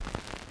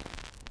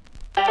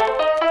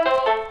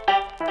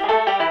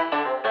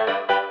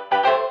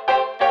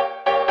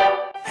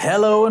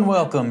Hello and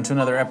welcome to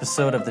another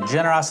episode of the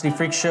Generosity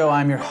Freak Show.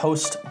 I'm your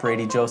host,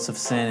 Brady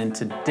Josephson, and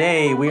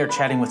today we are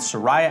chatting with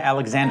Soraya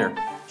Alexander.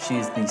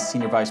 She's the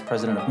Senior Vice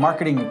President of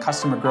Marketing and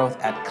Customer Growth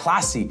at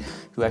Classy,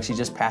 who actually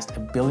just passed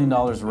 $1 billion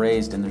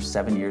raised in their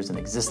 7 years in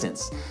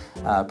existence.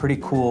 Pretty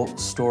cool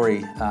story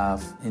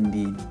in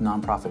the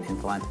nonprofit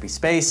and philanthropy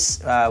space.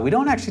 We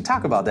don't actually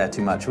talk about that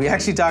too much. We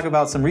actually talk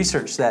about some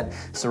research that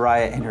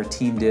Soraya and her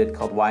team did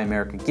called Why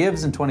America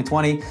Gives in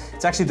 2020.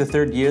 It's actually the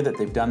third year that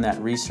they've done that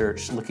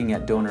research, looking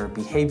at donor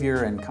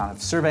behavior and kind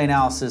of survey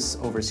analysis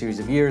over a series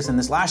of years. And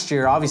this last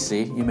year,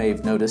 obviously, you may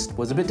have noticed,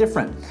 was a bit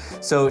different.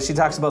 So she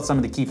talks about some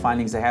of the key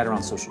findings they had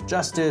around social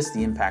justice,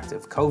 the impact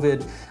of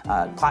COVID,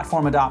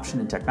 platform adoption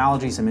and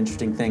technology, some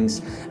interesting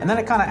things. And then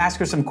I kind of ask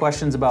her some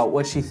questions about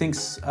what she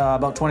thinks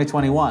about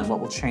 2021, what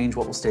will change,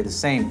 what will stay the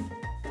same.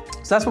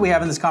 So that's what we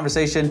have in this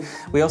conversation.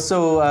 We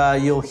also,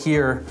 you'll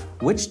hear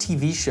which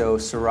TV show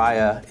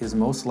Soraya is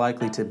most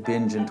likely to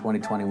binge in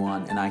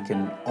 2021, and I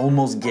can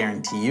almost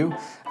guarantee you,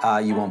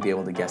 you won't be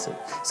able to guess it.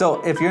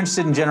 So if you're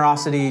interested in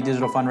generosity,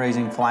 digital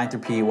fundraising,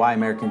 philanthropy, why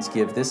Americans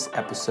give, this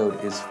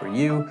episode is for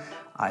you.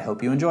 I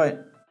hope you enjoy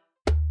it.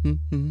 Welcome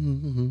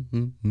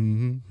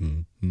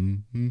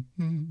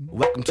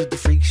to the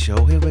freak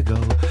show, here we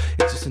go.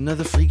 It's just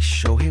another freak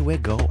show, here we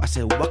go. I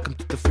said, welcome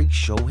to the freak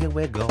show, here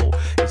we go.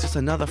 It's just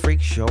another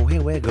freak show,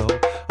 here we go.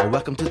 Oh,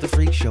 welcome to the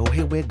freak show,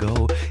 here we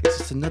go. It's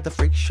just another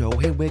freak show,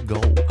 here we go.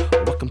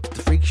 Oh, welcome to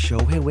the freak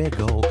show, here we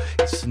go.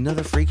 It's just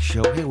another freak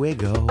show, here we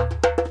go.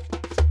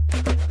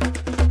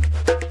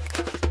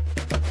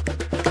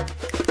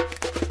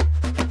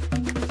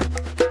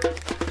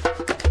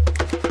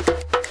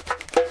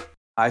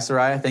 Hi,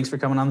 Soraya. Thanks for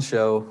coming on the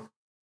show.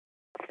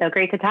 So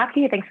great to talk to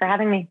you. Thanks for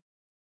having me.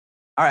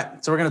 All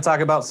right, so we're going to talk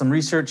about some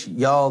research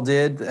y'all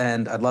did,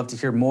 and I'd love to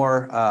hear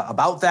more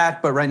about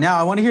that. But right now,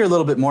 I want to hear a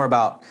little bit more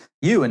about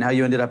you and how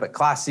you ended up at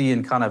Classy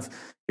and kind of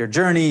your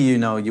journey. You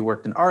know, you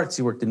worked in arts,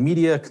 you worked in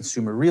media,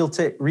 consumer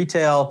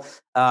retail.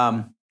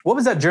 What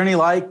was that journey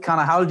like?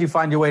 Kind of how did you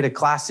find your way to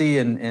Classy,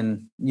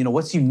 and you know,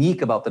 what's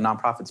unique about the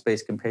nonprofit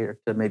space compared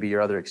to maybe your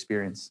other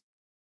experience?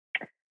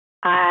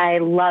 I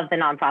love the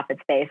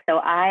nonprofit space. So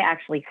I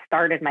actually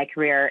started my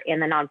career in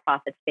the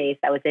nonprofit space.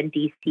 I was in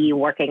DC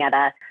working at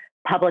a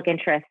public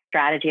interest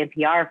strategy and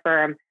PR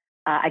firm.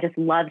 I just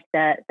loved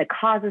the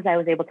causes I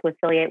was able to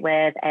affiliate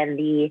with, and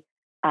the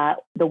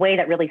way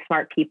that really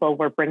smart people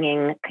were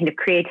bringing kind of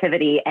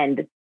creativity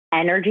and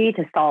energy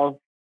to solve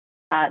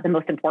the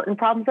most important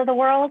problems of the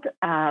world.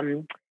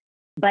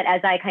 But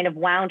as I kind of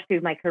wound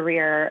through my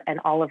career and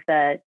all of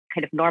the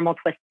kind of normal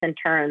twists and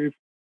turns,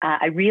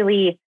 I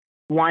really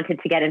wanted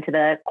to get into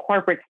the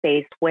corporate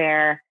space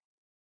where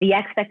the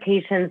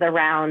expectations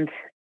around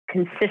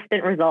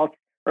consistent results,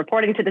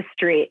 reporting to the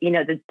street, you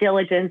know, the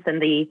diligence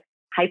and the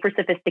hyper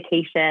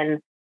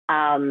sophistication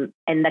and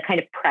the kind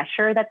of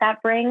pressure that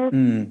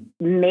brings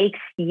makes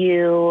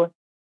you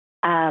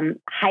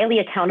highly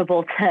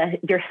accountable to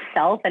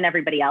yourself and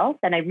everybody else.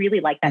 And I really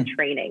like that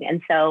training.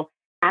 And so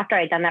after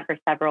I'd done that for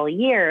several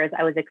years,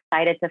 I was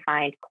excited to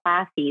find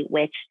Classy,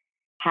 which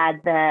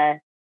had the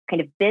kind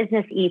of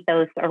business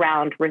ethos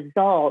around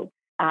results,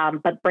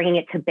 but bringing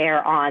it to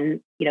bear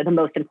on, you know, the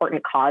most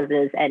important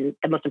causes and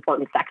the most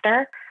important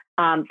sector.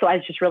 So I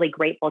was just really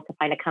grateful to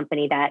find a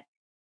company that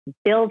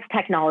builds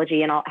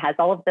technology and has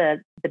all of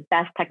the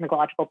best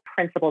technological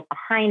principles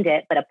behind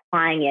it, but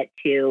applying it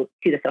to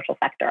the social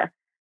sector.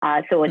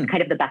 So it's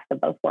kind of the best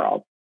of both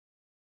worlds.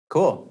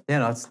 Cool. Yeah,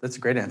 no, that's a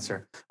great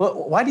answer.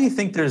 Well, why do you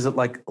think there's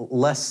like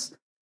less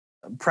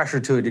pressure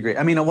to a degree?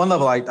 I mean, at one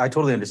level, I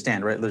totally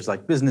understand, right? There's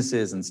like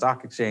businesses and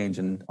stock exchange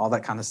and all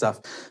that kind of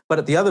stuff. But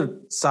at the other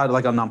side,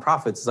 like on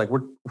nonprofits, it's like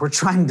we're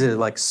trying to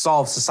like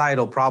solve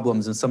societal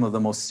problems and some of the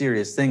most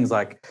serious things.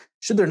 Like,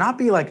 should there not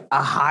be like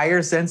a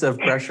higher sense of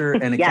pressure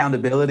and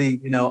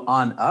accountability, you know,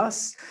 on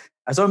us?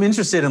 So I'm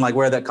interested in like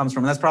where that comes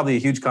from. And that's probably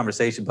a huge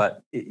conversation,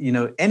 but you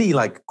know, any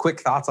like quick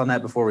thoughts on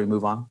that before we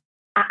move on?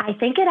 I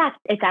think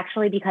it's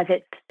actually because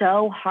it's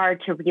so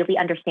hard to really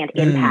understand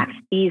impact.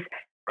 These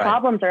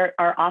problems are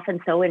often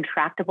so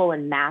intractable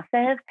and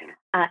massive,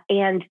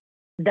 and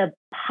the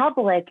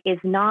public is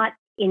not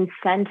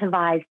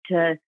incentivized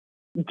to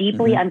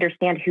deeply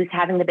understand who's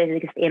having the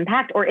biggest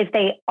impact, or if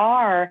they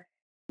are,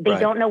 they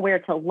don't know where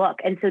to look.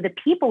 And so the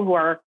people who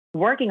are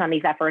working on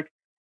these efforts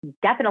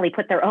definitely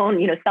put their own,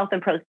 you know,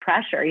 self-imposed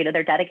pressure. You know,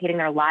 they're dedicating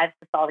their lives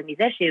to solving these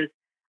issues.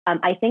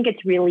 I think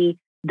it's really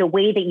the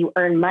way that you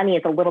earn money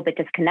is a little bit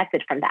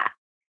disconnected from that.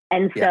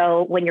 And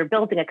so when you're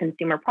building a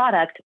consumer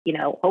product, you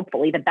know,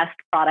 hopefully the best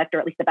product or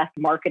at least the best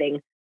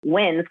marketing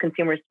wins.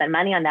 Consumers spend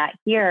money on that.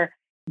 Here,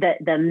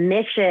 the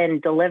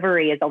mission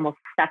delivery is almost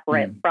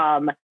separate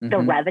from the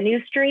revenue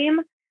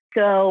stream.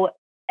 So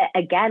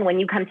again, when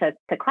you come to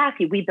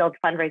Classy, we build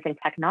fundraising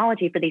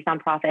technology for these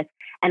nonprofits.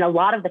 And a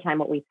lot of the time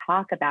what we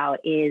talk about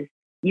is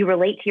you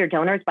relate to your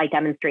donors by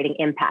demonstrating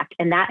impact.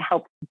 And that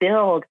helps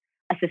build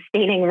a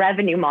sustaining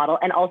revenue model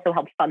and also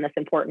helps fund this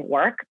important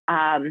work.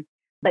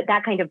 But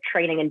that kind of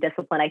training and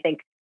discipline, I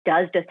think,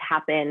 does just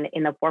happen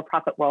in the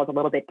for-profit world a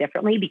little bit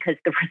differently because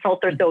the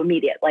results are so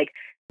immediate. Like,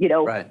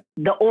 Right.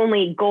 the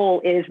only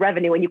goal is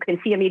revenue, and you can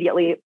see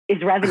immediately,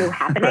 is revenue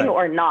happening Right.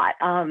 or not?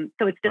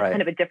 So it's just Right.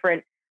 kind of a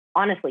different,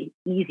 honestly,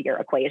 easier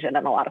equation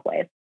in a lot of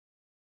ways.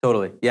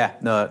 Totally. Yeah.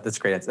 No, that's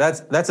great.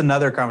 That's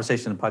another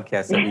conversation and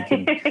podcast that we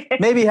can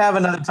maybe have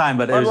another time,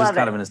 but it was just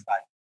kind of an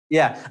aside.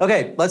 Yeah.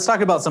 Okay. Let's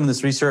talk about some of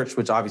this research,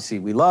 which obviously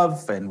we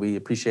love and we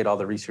appreciate all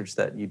the research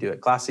that you do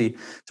at Classy.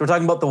 So we're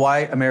talking about the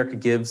Why America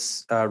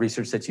Gives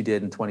research that you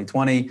did in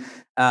 2020,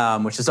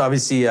 which is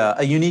obviously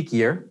a unique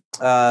year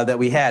that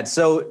we had.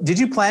 So did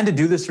you plan to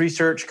do this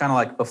research kind of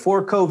like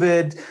before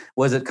COVID?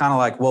 Was it kind of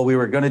like, well, we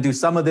were going to do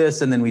some of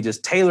this and then we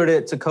just tailored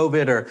it to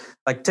COVID? Or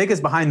like take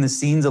us behind the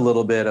scenes a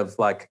little bit of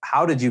like,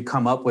 how did you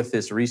come up with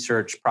this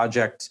research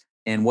project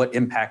and what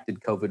impact did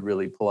COVID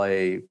really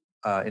play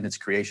in its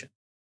creation?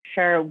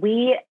 Sure.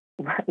 We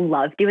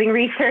love doing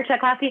research at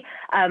Classy.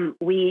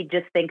 We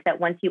just think that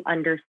once you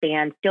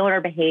understand donor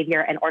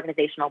behavior and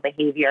organizational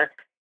behavior,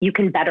 you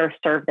can better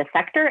serve the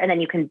sector, and then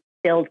you can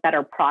build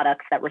better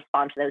products that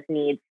respond to those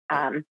needs,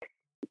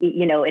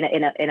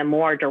 in a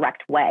more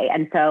direct way.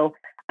 And so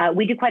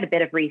we do quite a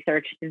bit of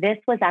research. This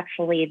was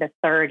actually the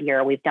third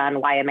year we've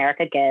done Why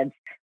America Gives.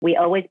 We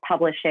always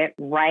publish it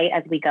right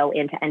as we go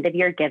into end of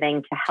year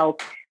giving to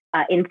help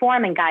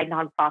inform and guide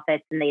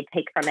nonprofits, and they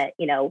take from it,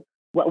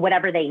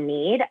 whatever they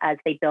need as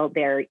they build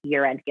their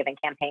year-end giving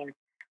campaigns.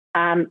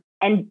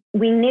 And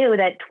we knew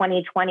that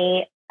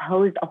 2020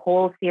 posed a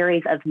whole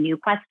series of new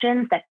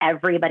questions that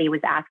everybody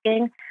was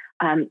asking.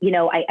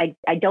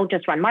 I don't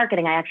just run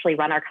marketing, I actually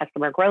run our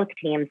customer growth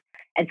teams.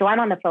 And so I'm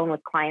on the phone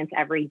with clients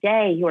every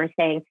day who are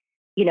saying,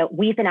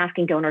 we've been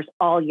asking donors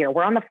all year.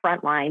 We're on the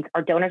front lines.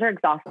 Our donors are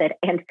exhausted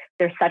and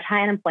there's such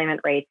high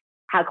unemployment rates.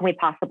 How can we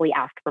possibly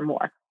ask for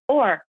more?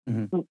 Or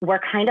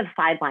we're kind of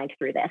sidelined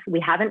through this. We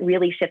haven't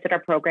really shifted our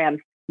programs.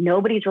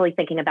 Nobody's really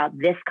thinking about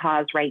this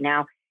cause right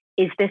now.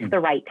 Is this the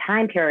right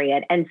time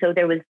period? And so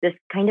there was this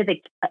kind of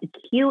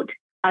acute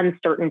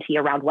uncertainty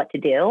around what to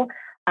do.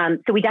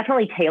 So we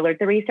definitely tailored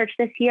the research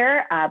this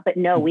year. But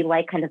no, we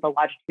like kind of the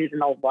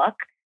longitudinal look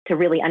to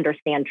really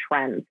understand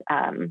trends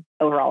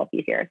over all of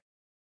these years.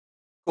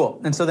 Cool.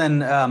 And so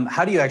then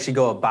how do you actually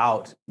go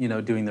about,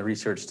 doing the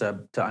research to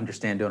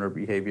understand donor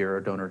behavior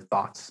or donor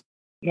thoughts?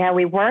 Yeah,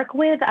 we work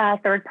with a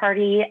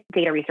third-party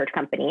data research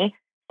company.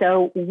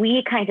 So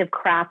we kind of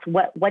craft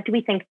what do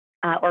we think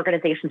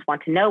organizations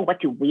want to know? What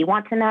do we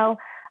want to know?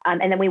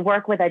 And then we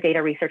work with a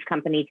data research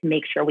company to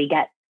make sure we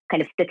get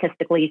kind of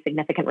statistically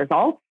significant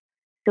results.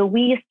 So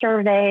we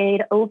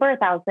surveyed over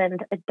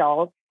 1,000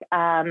 adults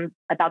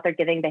about their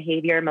giving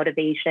behavior,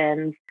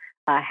 motivations,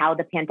 how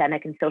the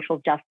pandemic and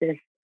social justice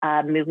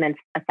movements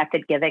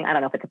affected giving. I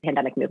don't know if it's a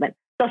pandemic movement,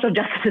 social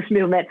justice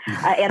movement,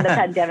 and the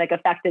pandemic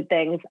affected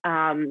things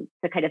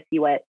to kind of see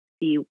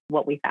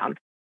what we found.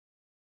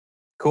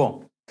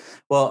 Cool.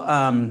 Well,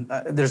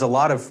 there's a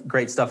lot of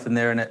great stuff in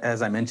there. And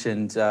as I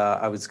mentioned,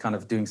 I was kind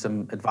of doing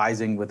some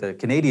advising with a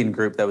Canadian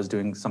group that was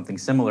doing something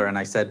similar. And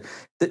I said,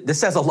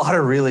 this has a lot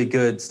of really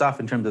good stuff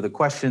in terms of the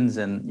questions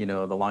and,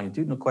 the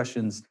longitudinal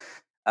questions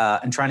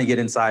and trying to get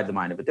inside the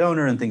mind of a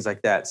donor and things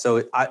like that.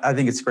 So I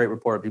think it's a great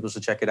report. People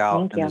should check it out.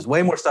 Thank you. There's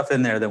way more stuff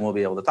in there than we'll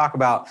be able to talk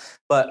about.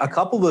 But a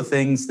couple of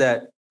things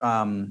that,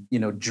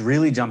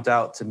 really jumped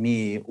out to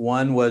me.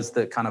 One was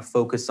the kind of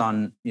focus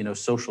on,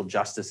 social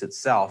justice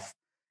itself.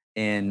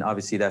 And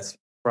obviously that's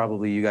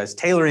probably you guys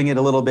tailoring it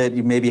a little bit.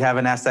 You maybe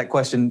haven't asked that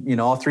question,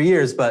 all 3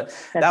 years, but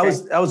that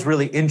was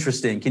really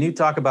interesting. Can you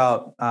talk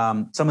about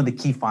some of the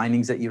key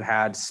findings that you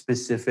had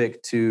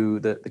specific to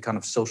the kind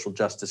of social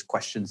justice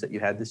questions that you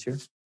had this year?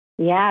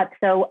 Yeah,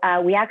 so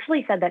we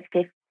actually saw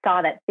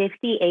that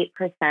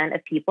 58%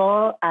 of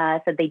people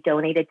said they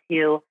donated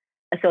to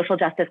a social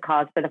justice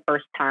cause for the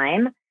first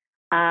time.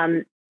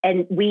 And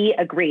we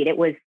agreed. It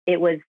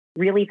was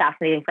really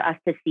fascinating for us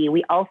to see.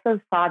 We also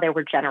saw there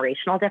were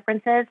generational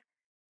differences.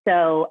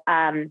 So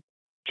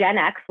Gen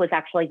X was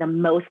actually the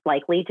most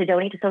likely to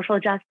donate to social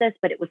justice,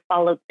 but it was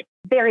followed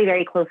very,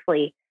 very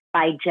closely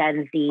by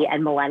Gen Z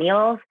and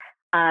millennials.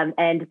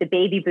 And the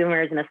baby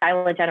boomers and the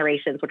silent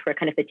generations, which were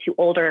kind of the two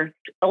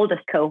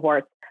oldest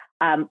cohorts,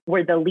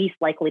 were the least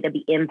likely to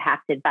be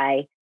impacted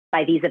by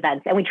these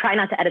events. And we try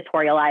not to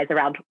editorialize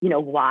around,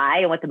 why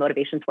and what the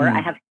motivations were. I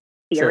have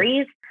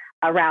theories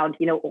around,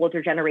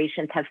 older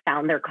generations have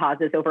found their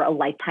causes over a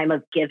lifetime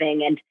of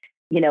giving and,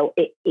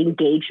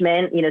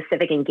 engagement,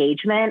 civic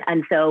engagement.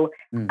 And so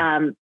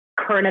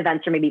current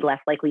events are maybe less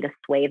likely to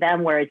sway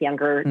them, whereas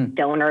younger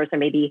donors are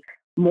maybe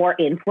more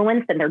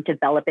influenced and they're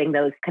developing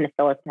those kind of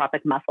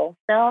philanthropic muscles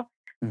still.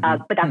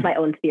 But that's my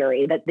own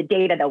theory. That the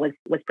data though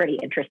was pretty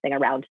interesting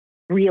around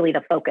really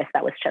the focus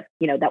that was just,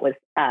 that was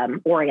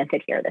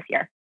oriented here this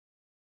year.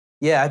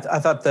 Yeah, I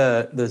thought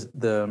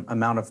the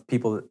amount of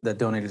people that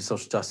donated to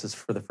social justice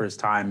for the first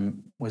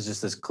time was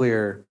just this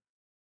clear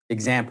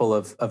example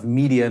of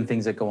media and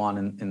things that go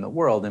on in the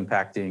world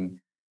impacting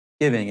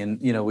giving.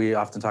 And, we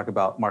often talk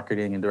about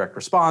marketing and direct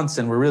response,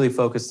 and we're really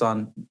focused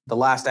on the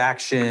last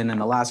action and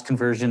the last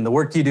conversion. The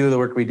work you do, the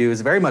work we do is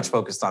very much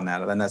focused on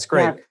that. And that's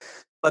great. Yeah.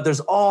 But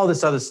there's all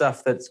this other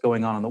stuff that's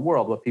going on in the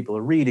world, what people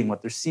are reading,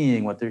 what they're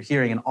seeing, what they're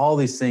hearing, and all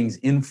these things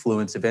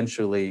influence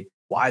eventually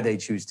why they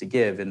choose to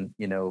give. And,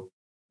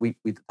 we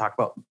talk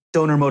about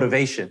donor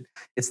motivation.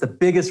 It's the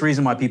biggest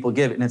reason why people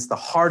give, and it's the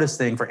hardest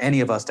thing for any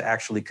of us to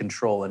actually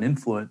control and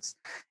influence.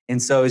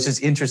 And so it's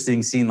just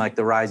interesting seeing like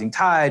the rising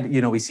tide.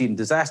 We see it in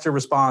disaster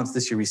response.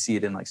 This year we see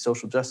it in like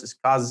social justice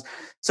causes.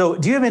 So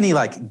do you have any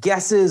like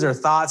guesses or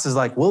thoughts as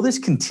like, will this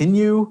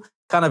continue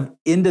kind of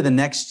into the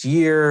next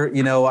year?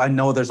 I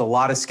know there's a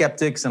lot of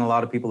skeptics and a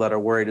lot of people that are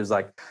worried is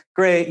like,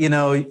 great,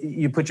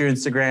 you put your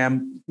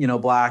Instagram,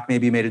 black,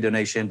 maybe you made a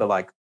donation, but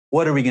like,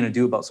 what are we going to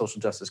do about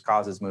social justice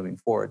causes moving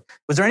forward?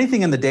 Was there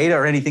anything in the data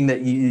or anything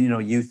that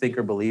you think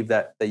or believe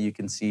that you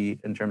can see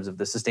in terms of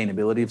the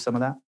sustainability of some of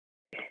that?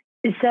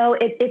 So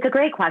it's a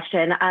great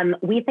question.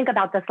 We think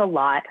about this a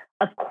lot.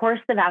 Of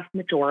course, the vast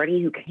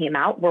majority who came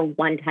out were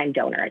one-time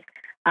donors.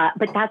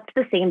 But that's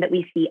the same that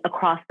we see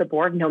across the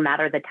board, no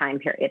matter the time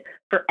period.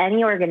 For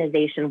any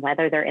organization,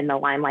 whether they're in the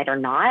limelight or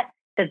not,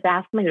 the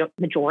vast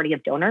majority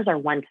of donors are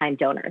one-time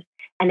donors.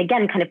 And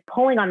again, kind of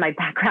pulling on my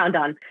background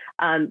on,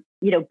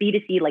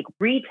 B2C, like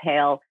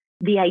retail,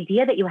 the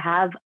idea that you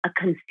have a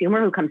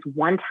consumer who comes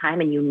one time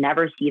and you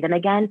never see them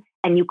again,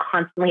 and you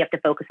constantly have to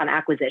focus on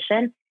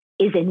acquisition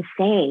is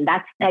insane.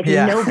 That's like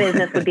no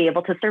business would be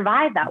able to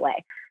survive that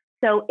way.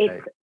 So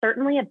it's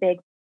certainly a big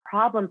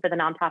problem for the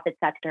nonprofit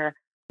sector.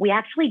 We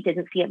actually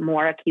didn't see it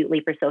more acutely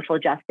for social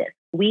justice.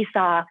 We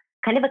saw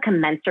kind of a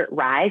commensurate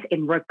rise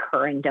in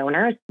recurring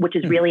donors, which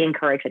is really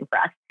encouraging for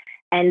us.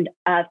 And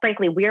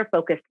frankly, we're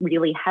focused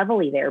really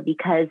heavily there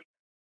because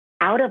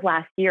out of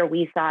last year,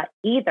 we saw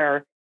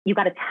either you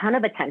got a ton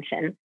of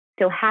attention.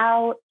 So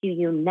how do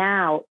you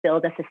now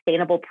build a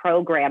sustainable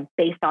program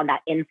based on that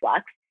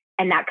influx?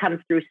 And that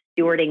comes through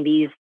stewarding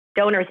these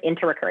donors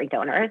into recurring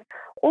donors.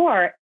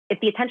 Or if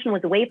the attention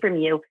was away from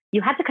you,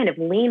 you had to kind of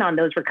lean on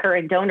those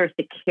recurring donors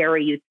to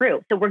carry you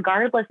through. So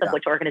regardless of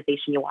which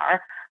organization you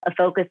are, a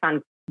focus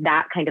on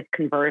that kind of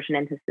conversion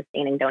into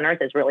sustaining donors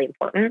is really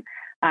important.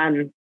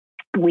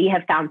 We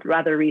have found through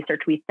other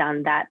research we've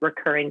done that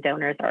recurring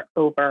donors are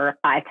over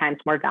 5 times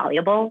more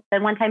valuable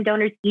than one-time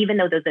donors, even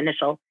though those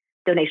initial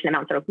donation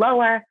amounts are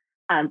lower.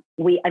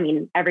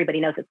 Everybody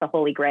knows it's the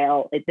holy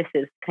grail. This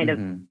is kind of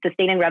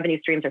sustaining revenue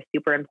streams are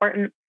super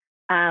important.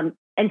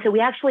 And so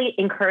we actually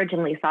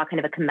encouragingly saw kind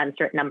of a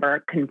commensurate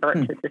number convert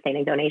to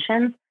sustaining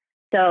donations.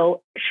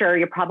 So sure,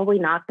 you're probably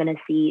not going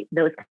to see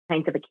those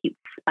kinds of acute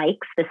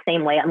spikes the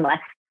same way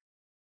unless,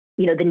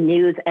 the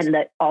news and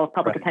all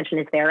public attention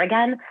is there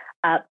again.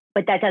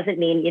 But that doesn't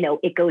mean,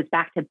 it goes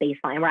back to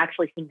baseline. We're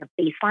actually seeing the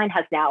baseline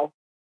has now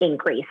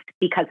increased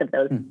because of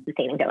those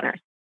sustaining donors.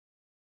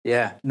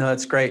 Yeah, no,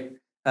 that's great.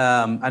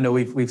 I know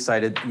we've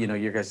cited,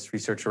 your guys'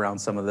 research around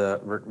some of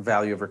the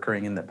value of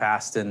recurring in the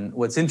past. And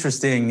what's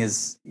interesting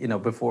is,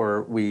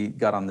 before we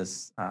got on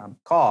this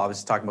call, I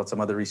was talking about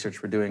some other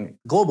research we're doing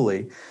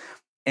globally.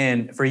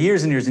 And for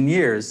years and years and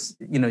years,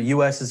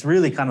 U.S. is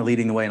really kind of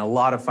leading the way in a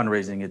lot of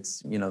fundraising.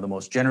 It's, the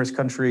most generous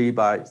country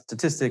by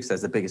statistics,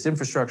 has the biggest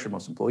infrastructure,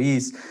 most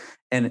employees,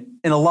 and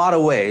in a lot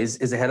of ways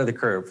is ahead of the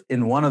curve.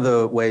 In one of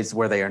the ways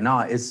where they are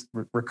not is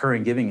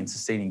recurring giving and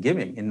sustaining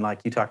giving. And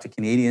like you talk to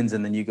Canadians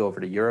and then you go over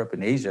to Europe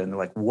and Asia and they're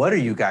like, what are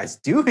you guys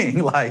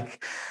doing?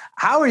 Like,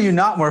 how are you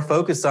not more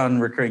focused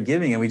on recurring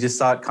giving? And we just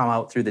saw it come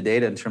out through the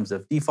data in terms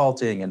of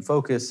defaulting and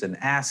focus and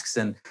asks.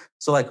 And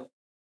so like,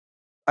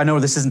 I know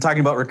this isn't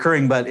talking about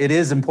recurring, but it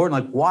is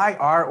important. Like, why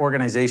are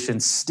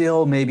organizations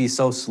still maybe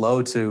so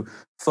slow to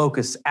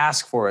focus,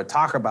 ask for it,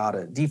 talk about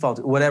it,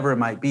 default, whatever it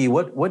might be?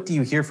 What do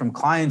you hear from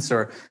clients?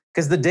 Or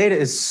because the data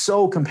is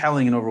so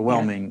compelling and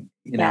overwhelming,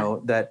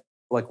 that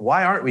like,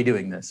 why aren't we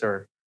doing this?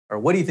 Or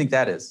what do you think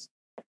that is?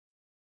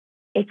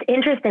 It's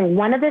interesting.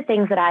 One of the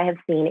things that I have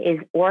seen is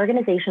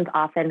organizations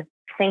often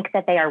think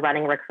that they are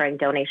running recurring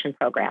donation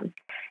programs.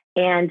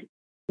 And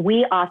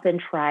we often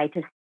try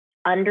to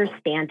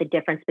understand the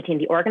difference between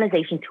the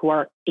organizations who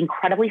are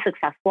incredibly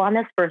successful on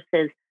this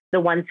versus the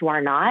ones who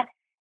are not.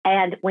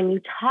 And when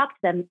you talk to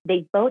them,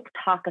 they both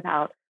talk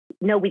about,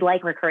 no, we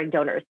like recurring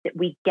donors.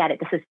 We get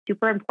it. This is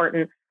super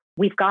important.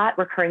 We've got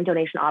recurring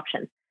donation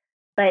options.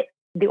 But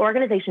the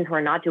organizations who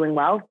are not doing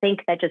well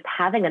think that just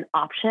having an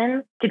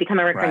option to become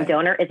a recurring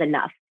donor is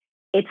enough.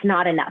 It's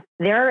not enough.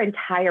 There are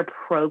entire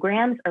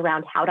programs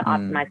around how to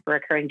optimize for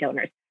recurring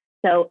donors.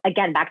 So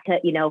again, back to,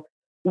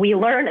 we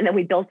learn and then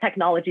we build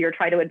technology or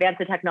try to advance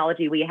the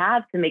technology we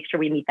have to make sure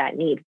we meet that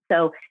need.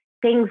 So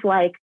things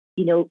like,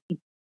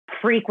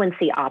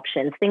 frequency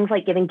options, things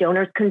like giving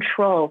donors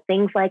control,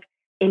 things like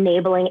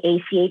enabling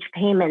ACH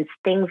payments,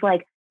 things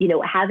like,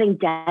 having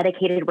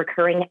dedicated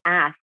recurring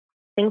asks,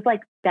 things like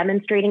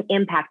demonstrating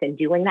impact and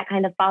doing that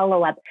kind of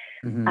follow-up.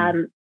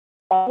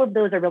 All of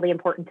those are really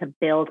important to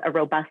build a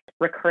robust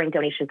recurring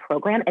donation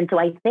program. And so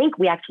I think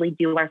we actually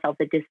do ourselves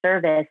a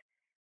disservice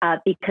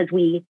because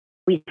we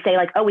say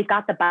like, oh, we've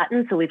got the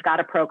button, so we've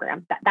got a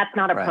program. That's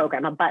not a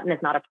program. A button is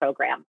not a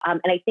program. And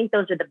I think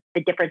those are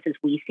the differences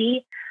we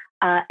see.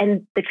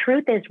 And the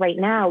truth is right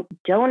now,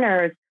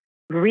 donors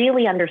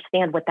really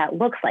understand what that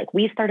looks like.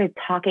 We started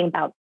talking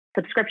about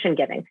subscription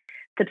giving.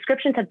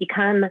 subscriptions have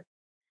become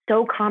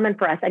so common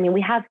for us. I mean,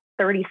 we have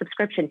 30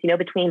 subscriptions,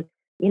 between,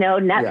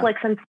 Netflix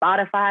and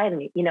Spotify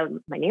and,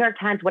 my New York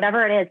Times,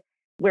 whatever it is.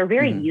 We're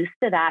very used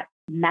to that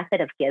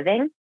method of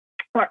giving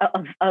or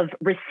of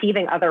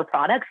receiving other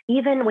products.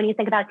 Even when you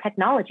think about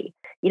technology,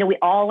 we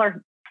all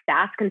are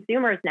SaaS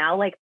consumers now.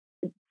 Like,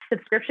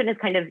 subscription is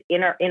kind of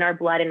in our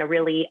blood in a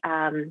really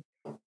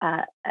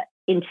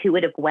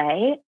intuitive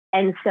way.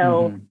 And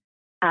so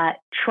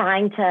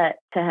trying to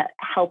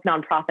help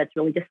nonprofits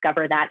really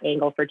discover that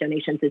angle for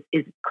donations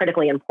is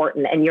critically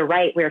important. And you're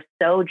right, we're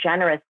so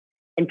generous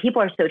and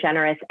people are so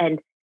generous, and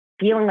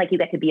feeling like you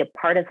get to be a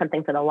part of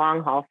something for the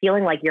long haul,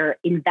 feeling like you're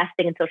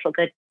investing in social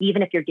good,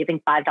 even if you're giving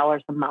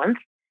 $5 a month.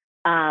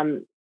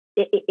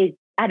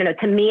 I don't know,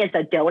 to me as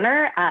a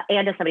donor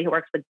and as somebody who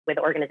works with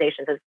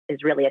organizations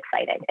is really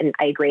exciting. And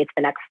I agree, it's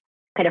the next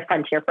kind of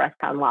frontier for us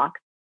to unlock.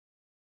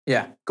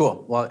 Yeah,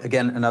 cool. Well,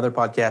 again, another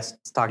podcast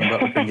talking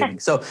about recurring giving.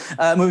 So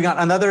moving on,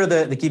 another of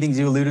the key things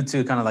you alluded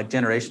to, kind of like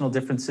generational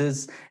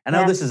differences. I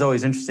know this is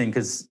always interesting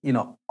because,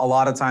 a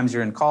lot of times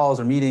you're in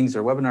calls or meetings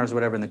or webinars or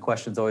whatever, and the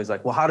question's always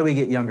like, well, how do we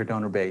get younger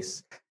donor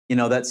base?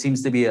 That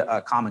seems to be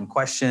a common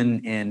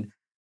question. And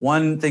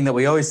one thing that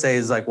we always say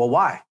is like, well,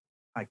 why?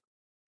 Like,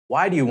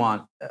 why do you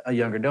want a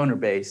younger donor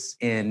base?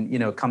 And,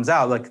 it comes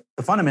out like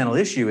the fundamental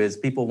issue is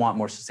people want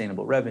more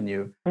sustainable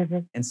revenue.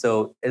 And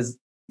so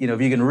if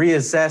you can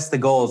reassess the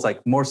goals, like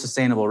more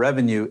sustainable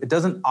revenue, it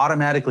doesn't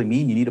automatically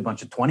mean you need a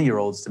bunch of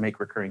 20-year-olds to make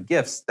recurring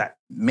gifts. That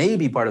may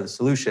be part of the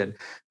solution,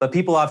 but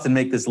people often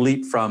make this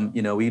leap from,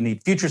 we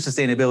need future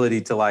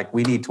sustainability to like,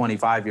 we need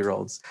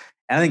 25-year-olds.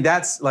 And I think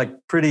that's like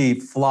pretty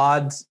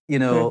flawed,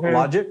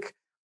 logic.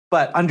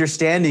 But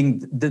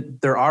understanding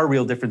that there are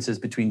real differences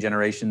between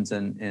generations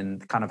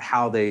and kind of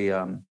how they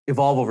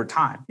evolve over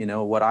time.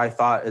 What I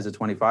thought as a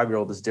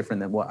 25-year-old is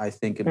different than what I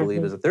think and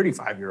believe as a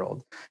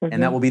 35-year-old.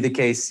 And that will be the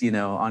case,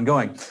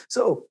 ongoing.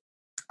 So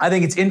I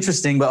think it's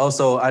interesting, but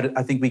also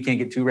I think we can't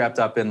get too wrapped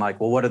up in like,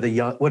 well, what are the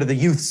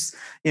youths,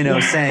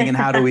 saying, and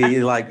how do we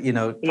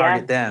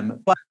target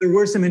them? But there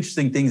were some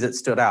interesting things that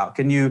stood out.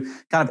 Can you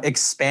kind of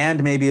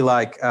expand maybe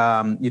like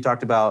you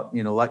talked about,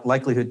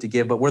 likelihood to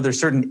give, but were there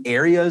certain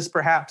areas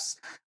perhaps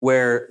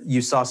where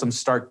you saw some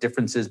stark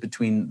differences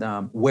between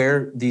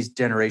where these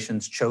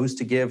generations chose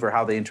to give or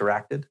how they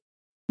interacted?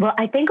 Well,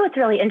 I think what's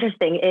really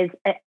interesting is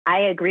I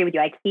agree with you.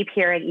 I keep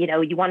hearing,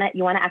 you want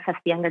to access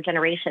the younger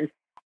generations.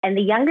 And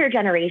the younger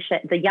generation,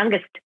 the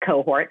youngest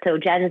cohort, so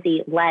Gen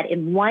Z, led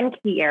in one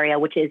key area,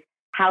 which is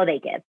how they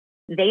give.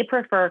 They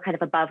prefer kind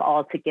of above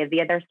all to give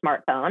via their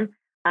smartphone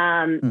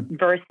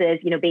versus,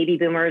 baby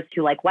boomers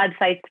who like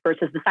websites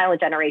versus the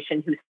silent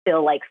generation who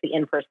still likes the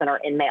in-person or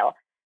in-mail.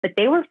 But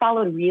they were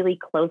followed really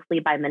closely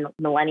by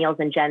millennials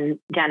and Gen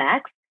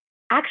X.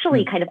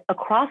 Actually, kind of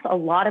across a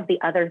lot of the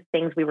other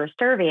things we were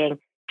serving,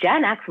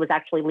 Gen X was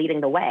actually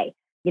leading the way.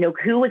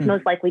 Who was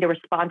most likely to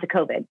respond to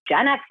COVID?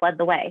 Gen X led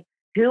the way.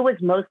 Who was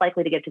most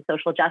likely to give to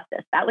social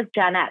justice? That was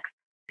Gen X.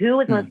 Who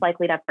was most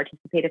likely to have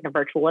participated in a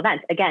virtual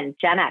event? Again,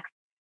 Gen X.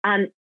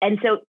 And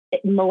so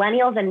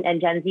millennials and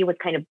Gen Z was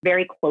kind of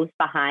very close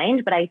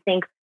behind. But I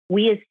think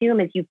we assume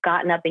as you've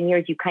gotten up in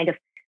years, you kind of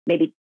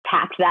maybe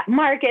tapped that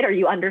market or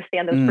you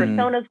understand those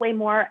personas way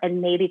more.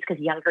 And maybe it's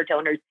because younger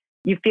donors,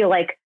 you feel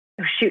like,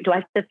 oh, shoot, do I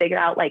have to figure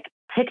out like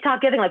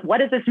TikTok giving? Like, what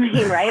does this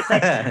mean, right?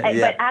 But,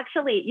 but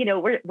actually,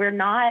 we're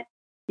not,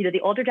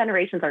 the older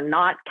generations are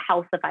not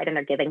calcified in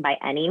their giving by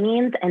any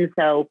means. And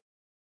so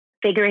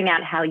figuring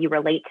out how you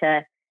relate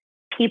to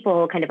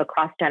people kind of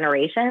across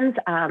generations,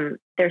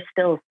 there's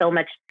still so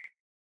much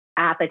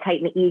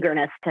appetite and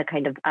eagerness to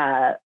kind of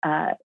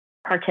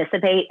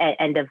participate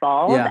and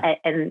evolve.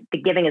 And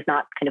the giving is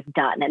not kind of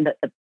done. And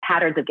the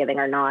patterns of giving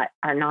are not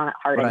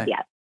hardened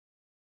yet.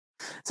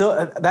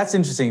 So that's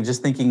interesting.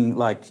 Just thinking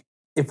like,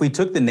 if we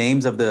took the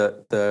names of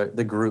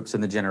the groups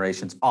and the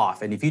generations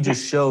off, and if you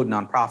just showed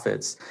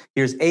nonprofits,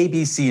 here's A,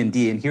 B, C, and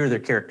D, and here are their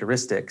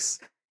characteristics,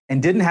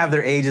 and didn't have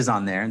their ages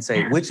on there and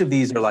say, which of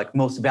these are like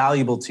most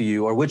valuable to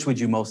you, or which would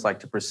you most like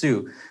to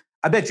pursue?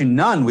 I bet you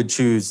none would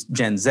choose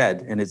Gen Z,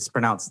 and it's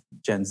pronounced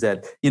Gen Z.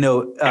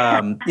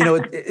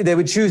 They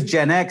would choose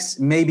Gen X,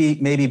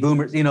 maybe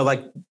Boomers.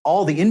 Like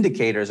all the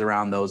indicators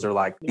around those are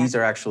like these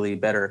are actually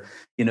better,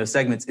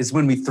 segments. It's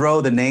when we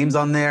throw the names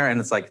on there, and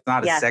it's like it's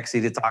not as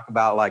sexy to talk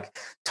about like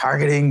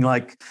targeting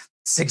like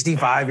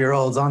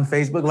 65-year-olds on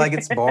Facebook, like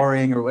it's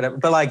boring or whatever.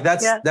 But like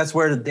that's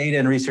where the data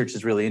and research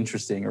is really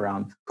interesting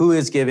around who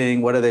is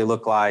giving, what do they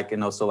look like,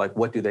 and also like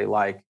what do they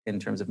like in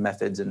terms of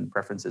methods and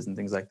preferences and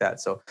things like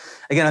that. So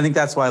again, I think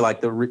that's why like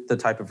the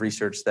type of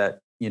research that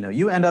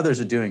you and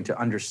others are doing to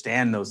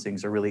understand those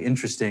things are really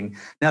interesting.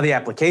 Now the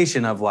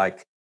application of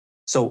like,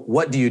 so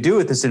what do you do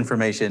with this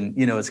information?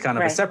 It's kind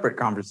of a separate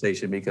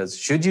conversation, because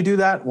should you do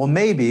that? Well,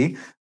 maybe,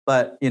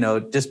 but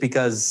just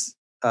because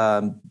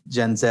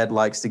Gen Z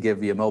likes to give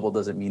via mobile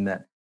doesn't mean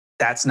that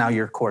that's now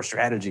your core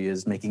strategy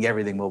is making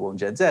everything mobile in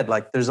Gen Z.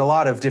 Like there's a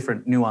lot of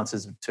different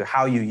nuances to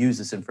how you use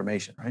this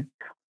information, right?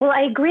 Well,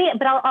 I agree,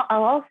 but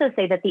I'll also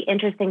say that the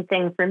interesting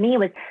thing for me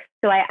was,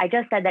 so I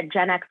just said that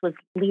Gen X was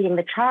leading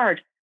the charge,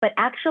 but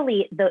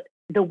actually the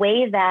the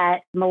way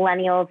that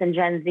millennials and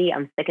Gen Z,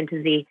 I'm sticking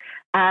to Z,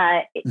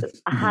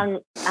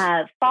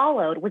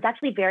 followed was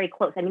actually very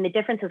close. I mean, the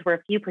differences were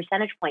a few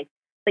percentage points,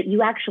 but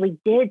you actually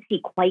did see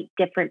quite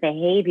different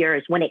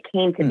behaviors when it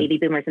came to baby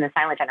boomers and the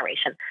silent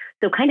generation.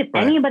 So kind of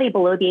anybody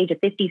below the age of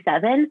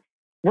 57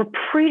 were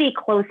pretty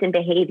close in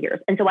behaviors.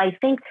 And so I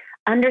think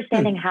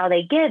understanding how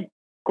they give,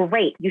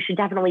 great, you should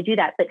definitely do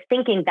that. But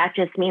thinking that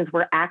just means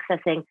we're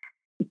accessing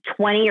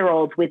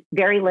 20-year-olds with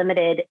very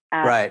limited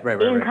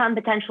income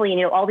potentially,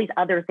 and all these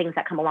other things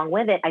that come along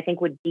with it, I think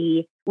would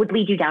lead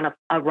you down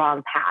a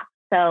wrong path.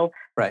 So,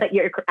 but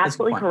you're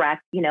absolutely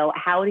correct.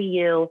 How do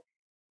you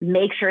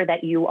make sure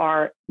that you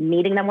are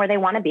meeting them where they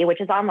want to be,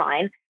 which is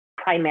online,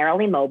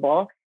 primarily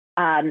mobile?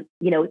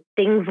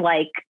 Things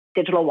like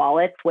digital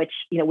wallets, which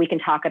we can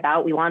talk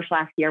about. We launched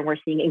last year, and we're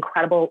seeing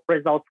incredible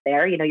results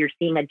there. You're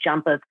seeing a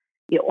jump of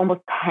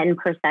almost 10%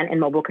 in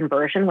mobile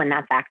conversion when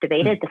that's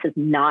activated. This is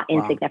not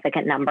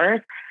insignificant numbers.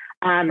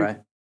 And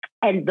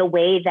the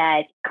way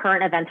that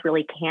current events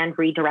really can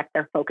redirect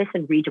their focus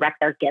and redirect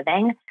their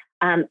giving,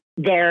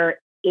 their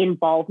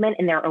involvement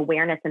and their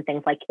awareness in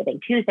things like Giving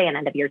Tuesday and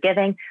end of year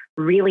giving,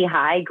 really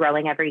high,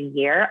 growing every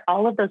year.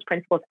 All of those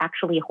principles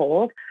actually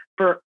hold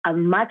for a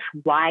much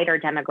wider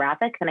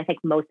demographic than I think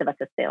most of us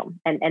assume.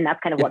 And that's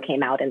kind of what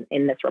came out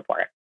in this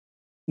report.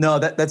 No,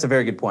 that's a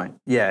very good point.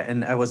 Yeah,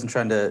 and I wasn't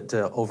trying to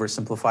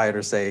oversimplify it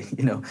or say,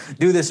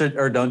 do this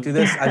or don't do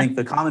this. I think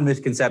the common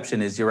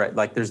misconception is you're right.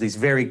 Like there's these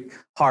very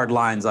hard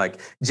lines, like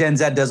Gen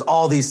Z does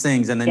all these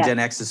things, and then Gen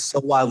X is so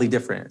wildly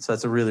different. So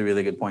that's a really,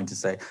 really good point to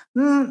say.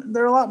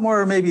 They're a lot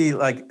more maybe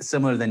like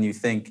similar than you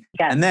think.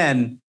 Yes. And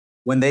then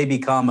when they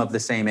become of the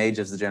same age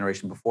as the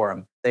generation before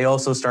them, they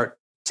also start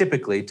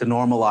typically to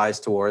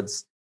normalize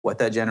towards what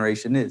that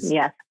generation is.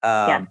 Yes.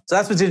 So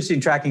that's what's interesting,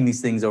 tracking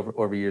these things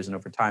over years and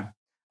over time.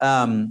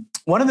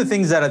 One of the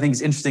things that I think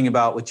is interesting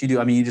about what you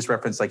do, I mean, you just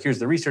referenced like, here's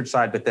the research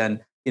side, but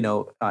then,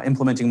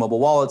 implementing mobile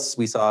wallets,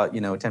 we saw, a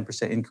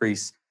 10%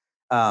 increase.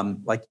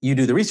 Like you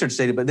do the research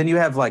data, but then you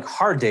have like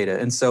hard data.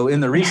 And so in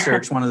the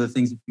research, one of the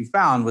things that we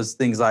found was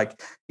things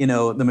like,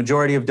 the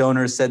majority of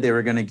donors said they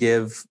were going to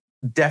give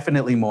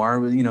definitely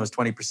more, it was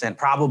 20%,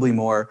 probably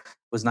more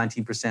was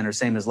 19%, or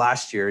same as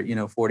last year,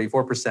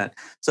 44%.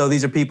 So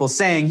these are people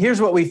saying,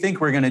 here's what we think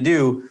we're going to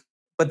do.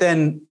 But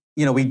then,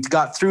 we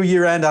got through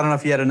year end. I don't know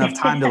if you had enough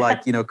time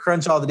to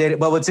crunch all the data.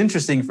 But what's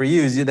interesting for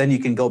you is then you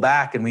can go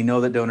back, and we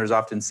know that donors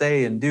often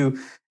say and do,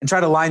 and try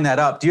to line that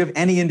up. Do you have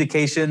any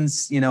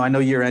indications? I know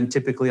year end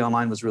typically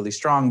online was really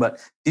strong, but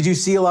did you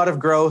see a lot of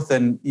growth?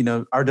 And,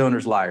 are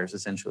donors liars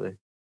essentially?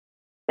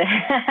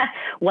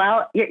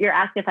 Well, you're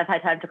asking if I've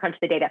had time to crunch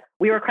the data.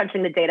 We were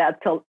crunching the data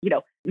up till,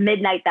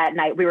 midnight that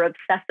night. We were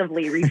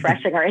obsessively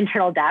refreshing our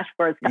internal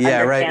dashboards to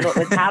understand what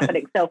was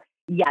happening. So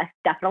yes,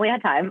 definitely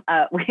had time.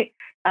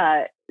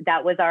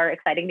 That was our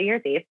exciting New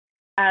Year's Eve.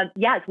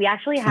 Yes, we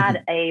actually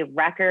had a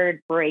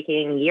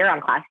record-breaking year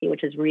on Class C,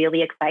 which is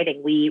really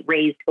exciting. We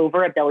raised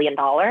over $1 billion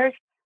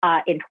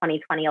in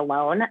 2020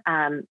 alone.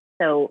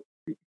 So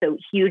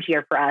huge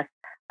year for us,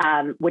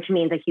 which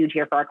means a huge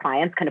year for our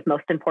clients, kind of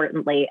most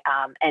importantly.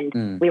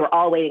 And we were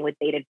all waiting with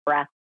bated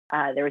breath.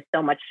 There was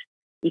so much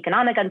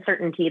economic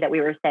uncertainty that we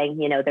were saying,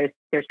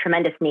 there's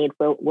tremendous need.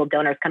 Will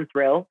donors come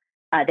through?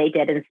 They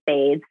did in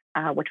spades,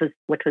 which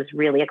was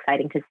really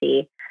exciting to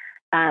see.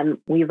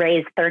 We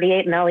raised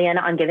 $38 million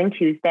on Giving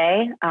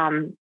Tuesday,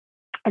 and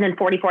then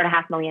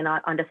 $44.5 million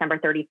on December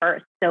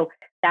 31st. So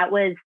that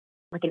was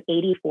like an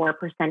 84%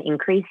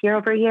 increase year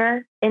over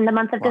year in the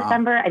month of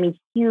December. I mean,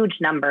 huge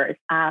numbers.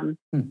 And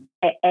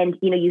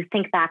you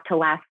think back to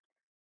last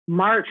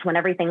March when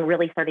everything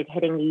really started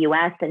hitting the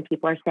U.S. and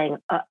people are saying,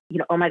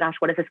 oh my gosh,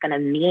 what is this going to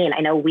mean?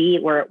 I know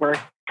we're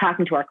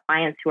talking to our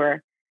clients who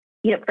are,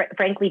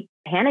 frankly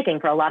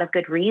panicking for a lot of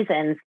good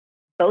reasons,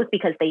 both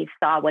because they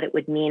saw what it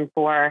would mean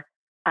for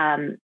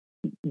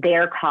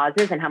their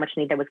causes and how much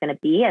need there was going to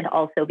be, and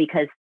also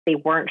because they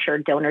weren't sure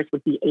donors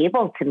would be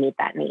able to meet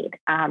that need.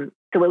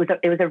 So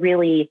it was a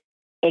really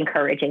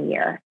encouraging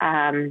year.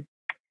 And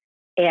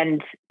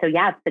so,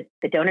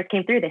 the donors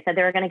came through. They said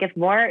they were going to give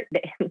more.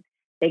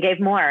 They gave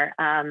more.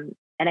 And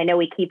I know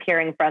we keep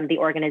hearing from the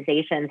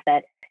organizations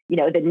that,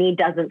 the need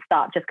doesn't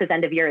stop just because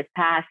end of year is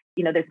passed.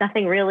 There's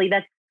nothing really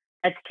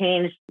that's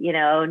changed,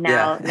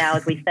 now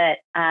as we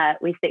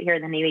sit here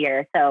in the new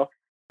year. So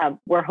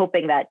we're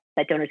hoping that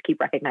donors keep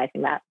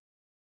recognizing that.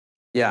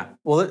 Yeah.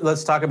 Well,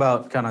 let's talk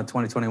about kind of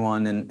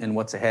 2021 and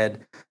what's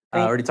ahead. I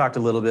already talked a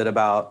little bit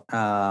about,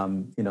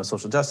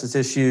 social justice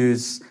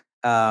issues.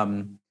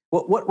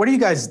 What are you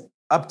guys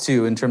up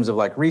to in terms of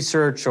like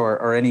research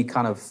or any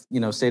kind of,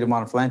 state of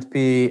modern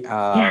philanthropy?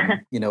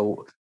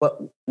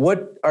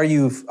 What are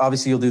you,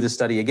 obviously you'll do this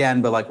study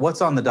again, but like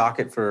what's on the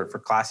docket for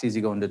Class C as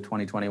you go into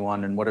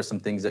 2021, and what are some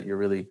things that you're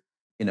really,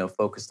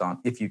 focused on,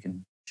 if you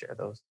can share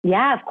those?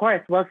 Yeah, of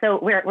course. Well, so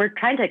we're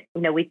trying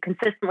to, we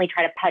consistently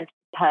try to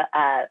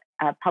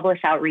publish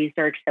out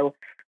research. So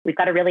we've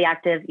got a really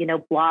active,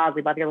 blog.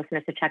 We'd love your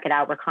listeners to check it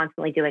out. We're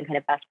constantly doing kind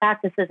of best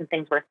practices and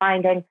things we're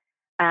finding.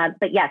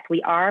 But yes,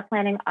 we are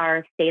planning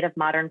our State of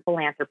Modern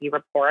Philanthropy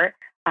report.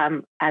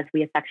 as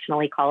we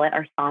affectionately call it,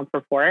 our SOMP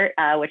report,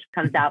 which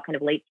comes out kind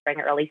of late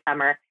spring, early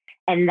summer.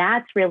 And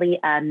that's really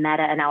a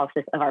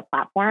meta-analysis of our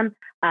platform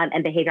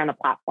and behavior on the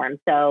platform.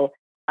 So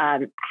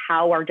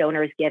how are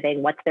donors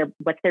giving? What's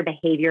their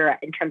behavior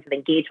in terms of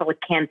engagement with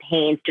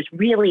campaigns? Just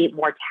really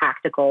more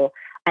tactical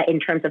in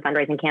terms of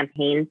fundraising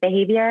campaign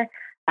behavior.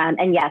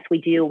 And yes,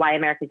 we do Why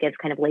America Gives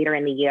kind of later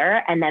in the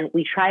year, and then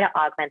we try to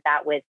augment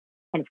that with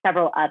kind of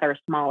several other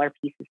smaller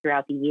pieces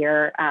throughout the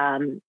year.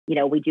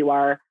 We do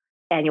our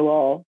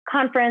annual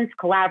conference,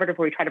 collaborative,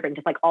 where we try to bring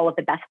just like all of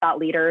the best thought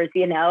leaders,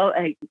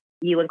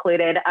 you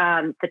included,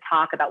 to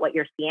talk about what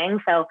you're seeing.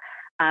 So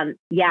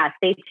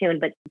stay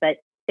tuned. But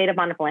State of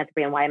Mind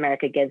Philanthropy and Why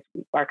America Gives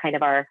are kind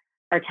of our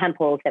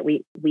temples that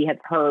we have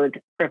heard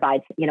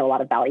provides a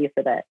lot of value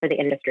for the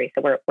industry.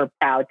 So we're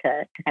proud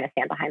to kind of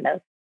stand behind those.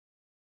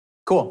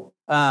 Cool.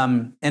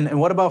 And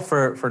what about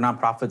for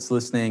nonprofits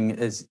listening?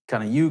 Is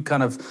you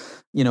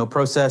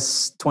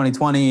process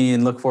 2020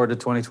 and look forward to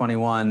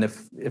 2021.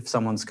 If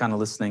someone's kind of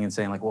listening and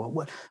saying like,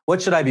 well,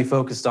 what should I be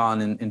focused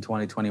on in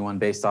 2021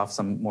 based off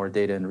some more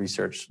data and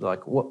research?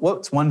 Like,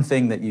 what's one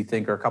thing that you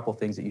think, or a couple of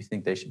things that you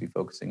think they should be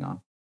focusing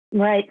on?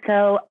 Right.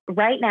 So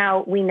right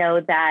now we know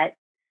that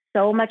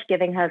so much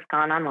giving has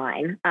gone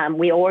online.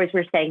 We always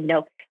were saying,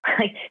 no,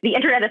 like the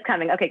internet is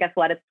coming. Okay, guess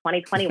what? It's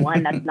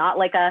 2021. That's not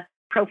like a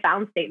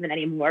profound statement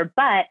anymore.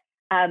 But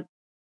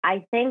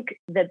I think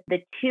the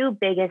two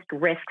biggest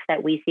risks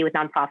that we see with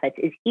nonprofits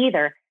is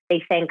either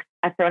they think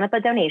I've thrown up a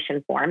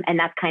donation form, and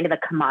that's kind of a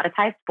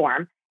commoditized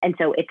form. And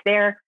so it's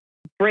there,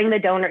 bring the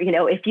donor,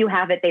 if you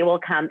have it, they will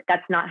come.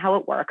 That's not how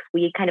it works.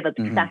 We kind of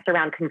obsess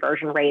around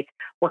conversion rates.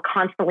 We're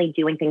constantly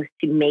doing things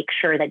to make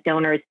sure that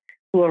donors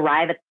who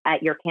arrive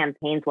at your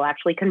campaigns will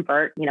actually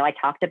convert. I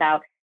talked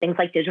about things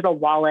like digital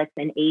wallets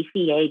and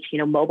ACH,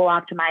 mobile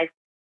optimized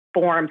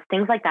forms,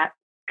 things like that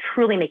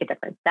truly make a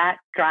difference. That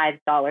drives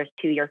dollars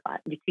to your fund,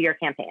 to your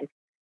campaigns.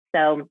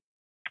 So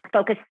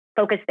focus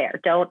there.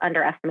 Don't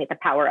underestimate the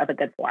power of a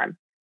good form.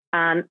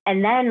 And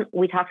then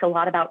we talked a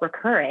lot about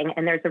recurring,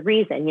 and there's a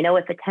reason.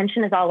 If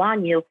attention is all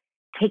on you,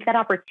 take that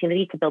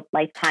opportunity to build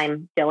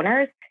lifetime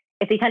donors.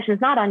 If the attention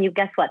is not on you,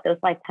 guess what? Those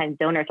lifetime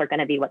donors are going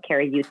to be what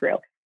carry you through.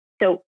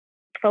 So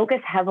focus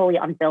heavily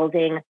on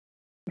building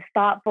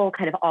thoughtful,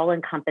 kind of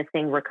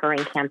all-encompassing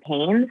recurring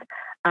campaigns.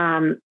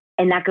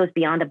 And that goes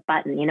beyond a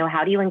button.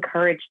 How do you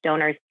encourage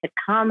donors to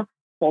come,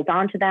 hold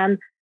on to them?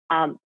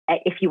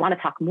 If you want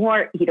to talk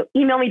more,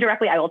 email me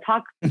directly. I will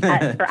talk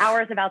for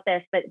hours about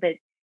this, but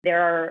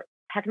there are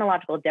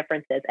technological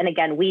differences. And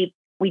again, we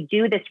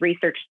do this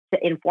research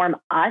to inform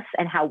us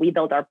and how we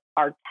build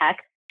our tech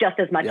just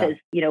as much as,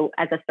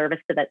 as a service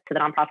to the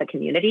nonprofit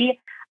community,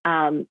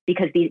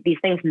 because these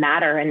things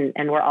matter,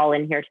 and we're all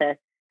in here to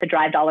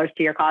drive dollars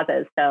to your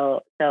causes.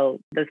 So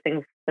those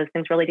things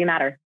really do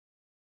matter.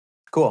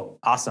 Cool.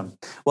 Awesome.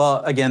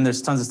 Well, again,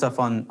 there's tons of stuff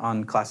on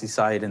Classy's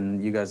site,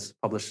 and you guys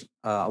publish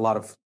a lot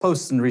of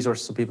posts and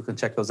resources so people can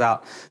check those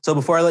out. So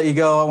before I let you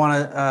go, I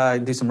want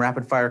to do some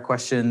rapid fire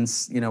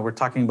questions. We're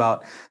talking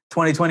about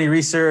 2020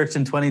 research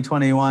and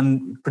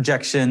 2021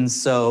 projections.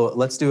 So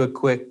let's do a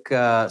quick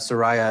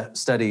Soraya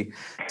study.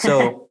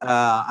 So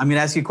I'm going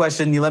to ask you a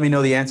question. You let me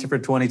know the answer for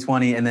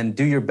 2020, and then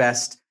do your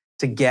best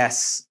to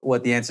guess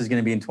what the answer is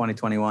going to be in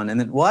 2021. And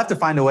then we'll have to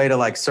find a way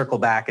to circle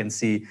back and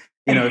see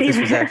if this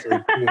was actually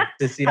true,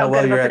 to see how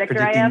well you're at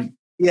predicting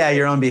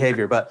your own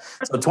behavior. But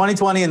so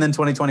 2020 and then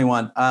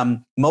 2021.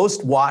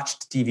 Most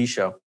watched TV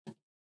show.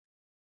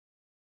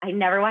 I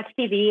never watch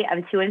TV.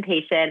 I'm too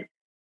impatient.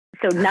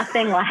 So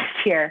nothing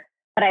last year.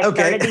 But I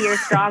started the year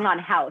strong on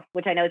House,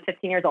 which I know is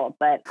 15 years old,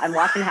 but I'm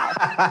watching House.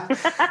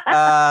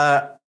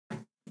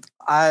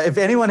 If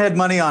anyone had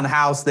money on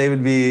House, they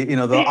would be,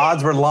 the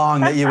odds were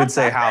long that you would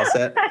say House.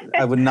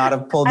 I would not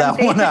have pulled that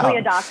one out. I'm basically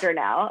a doctor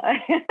now.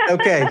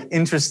 Okay,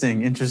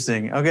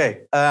 interesting.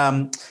 Okay,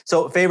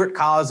 so favorite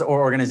cause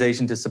or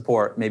organization to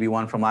support? Maybe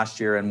one from last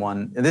year and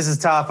one. This is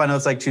tough. I know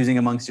it's like choosing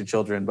amongst your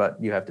children,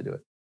 but you have to do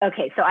it.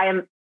 Okay, so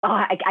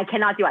I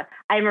cannot do it.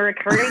 I'm a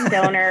recurring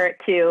donor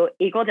to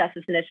Equal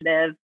Justice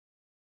Initiative,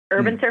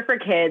 Urban Surf for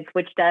Kids,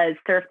 which does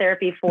surf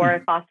therapy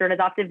for foster and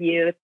adoptive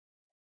youth,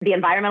 the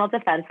Environmental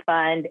Defense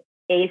Fund,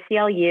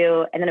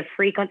 ACLU, and then a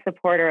frequent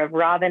supporter of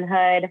Robin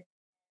Hood,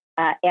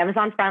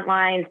 Amazon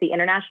Frontlines, the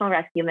International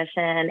Rescue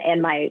Mission,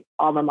 and my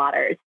alma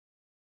maters.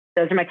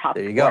 Those are my top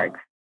orgs.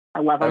 I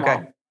love them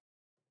all.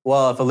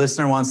 Well, if a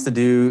listener wants to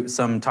do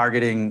some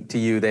targeting to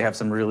you, they have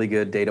some really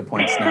good data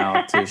points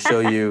now to show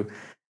you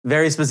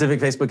very specific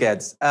Facebook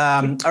ads.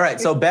 All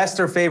right, so best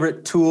or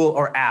favorite tool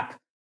or app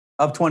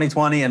of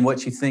 2020 and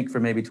what you think for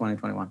maybe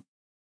 2021?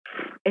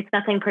 It's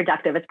nothing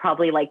productive. It's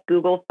probably like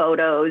Google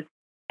Photos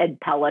and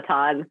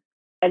Peloton,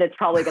 and it's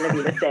probably going to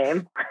be the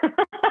same.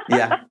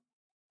 Yeah.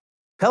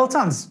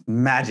 Peloton's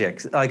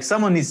magic. Like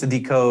someone needs to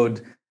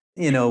decode,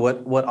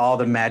 what all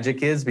the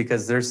magic is,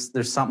 because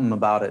there's something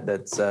about it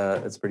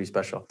that's pretty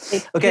special.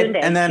 It's okay,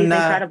 and then she's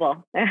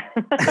incredible.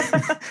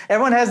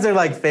 Everyone has their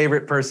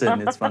favorite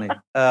person. It's funny.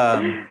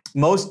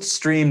 Most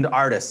streamed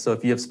artists. So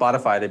if you have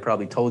Spotify, they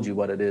probably told you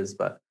what it is,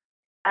 but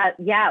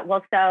Yeah.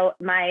 Well, so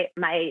my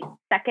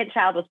second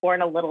child was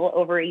born a little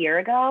over a year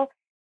ago.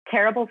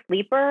 Terrible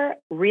sleeper,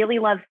 really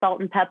loves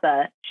Salt and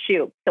Pepper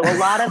Shoop. So a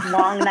lot of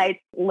long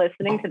nights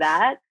listening to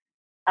that.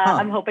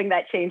 I'm hoping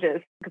that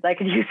changes because I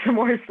could use some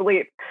more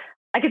sleep.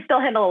 I could still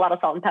handle a lot of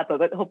Salt and Pepper,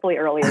 but hopefully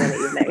earlier in the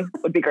evening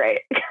would be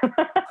great.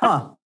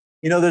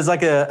 There's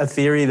like a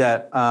theory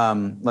that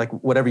like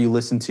whatever you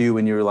listen to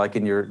when you're like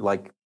in your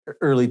like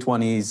early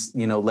 20s,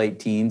 late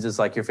teens is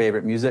like your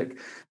favorite music.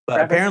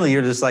 But apparently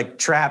you're just like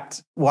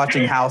trapped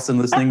watching House and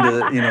listening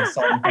to,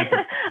 Salt and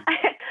Pepper.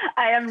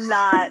 I am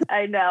not.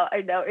 I know.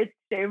 It's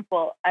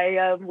shameful. I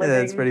am living,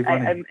 That's pretty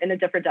funny. I'm in a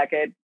different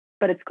decade,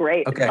 but it's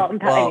great. Okay. Salt and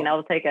Pepper,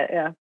 I'll take it.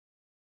 Yeah.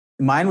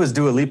 Mine was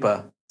Dua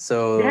Lipa.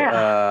 So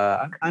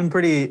I'm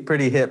pretty hip.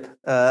 Pretty hip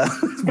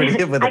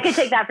with it. I could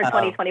take that for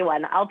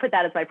 2021. I'll put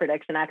that as my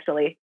prediction,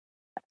 actually.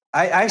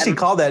 I actually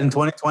called that in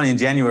 2020 in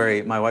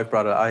January. My wife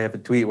I have a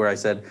tweet where I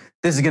said,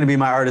 this is going to be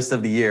my artist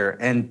of the year.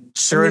 And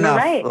sure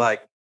enough,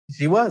 like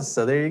she was.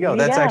 So there you go.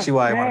 That's actually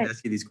why I wanted to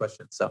ask you these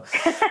questions. So,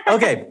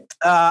 okay.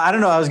 I don't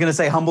know. I was going to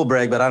say humble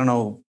brag, but I don't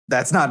know.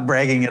 That's not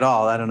bragging at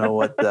all. I don't know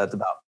what that's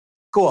about.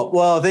 Cool.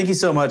 Well, thank you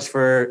so much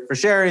for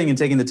sharing and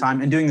taking the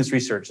time and doing this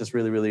research. It's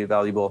really, really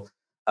valuable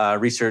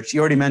research.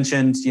 You already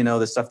mentioned,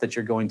 the stuff that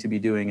you're going to be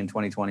doing in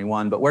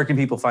 2021, but where can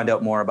people find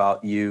out more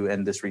about you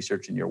and this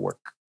research and your work?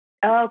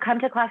 Oh, come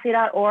to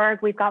classy.org.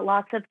 We've got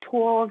lots of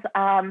tools.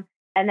 And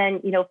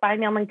then, find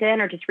me on LinkedIn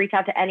or just reach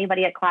out to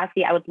anybody at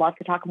Classy. I would love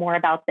to talk more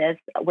about this.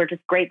 We're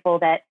just grateful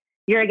that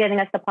you're giving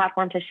us the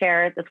platform to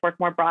share this work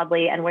more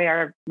broadly. And we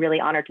are really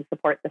honored to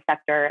support the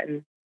sector,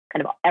 and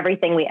kind of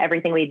everything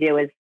we do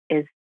is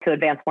to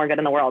advance more good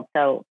in the world.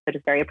 So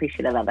just very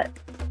appreciative of it.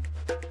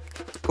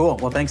 Cool.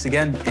 Well, thanks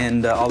again,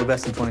 and all the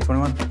best in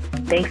 2021.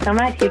 Thanks so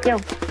much. You too.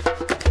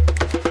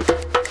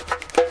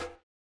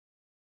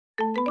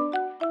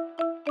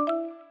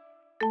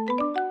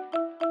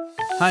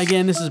 Hi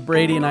again, this is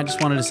Brady, and I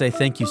just wanted to say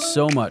thank you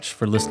so much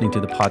for listening to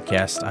the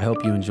podcast. I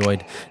hope you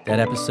enjoyed that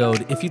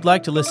episode. If you'd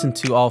like to listen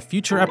to all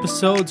future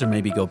episodes, or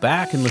maybe go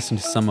back and listen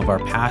to some of our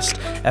past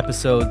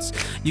episodes,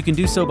 you can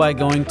do so by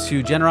going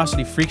to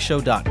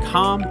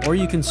generosityfreakshow.com, or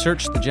you can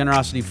search The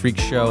Generosity Freak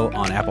Show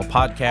on Apple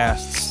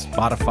Podcasts,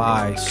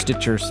 Spotify,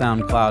 Stitcher,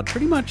 SoundCloud,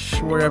 pretty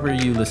much wherever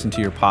you listen to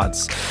your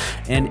pods.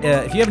 And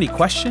if you have any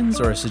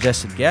questions or a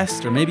suggested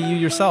guest, or maybe you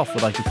yourself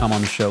would like to come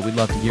on the show, we'd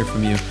love to hear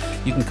from you.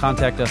 You can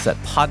contact us at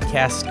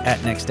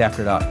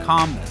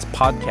podcast@nextafter.com. That's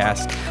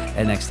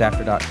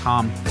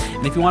podcast@nextafter.com.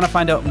 And if you want to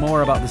find out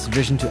more about this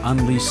vision to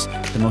unleash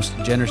the most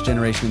generous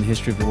generation in the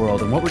history of the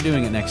world and what we're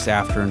doing at Next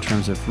After in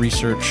terms of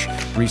research,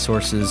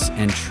 resources,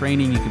 and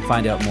training, you can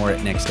find out more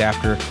at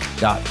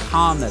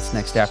nextafter.com. That's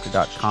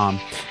nextafter.com.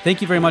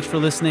 Thank you very much for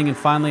listening. And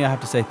finally, I have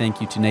to say thank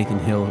you to Nathan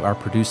Hill, our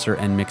producer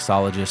and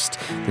mixologist.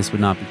 This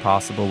would not be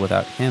possible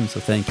without him.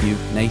 So thank you,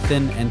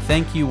 Nathan. And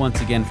thank you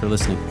once again for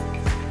listening.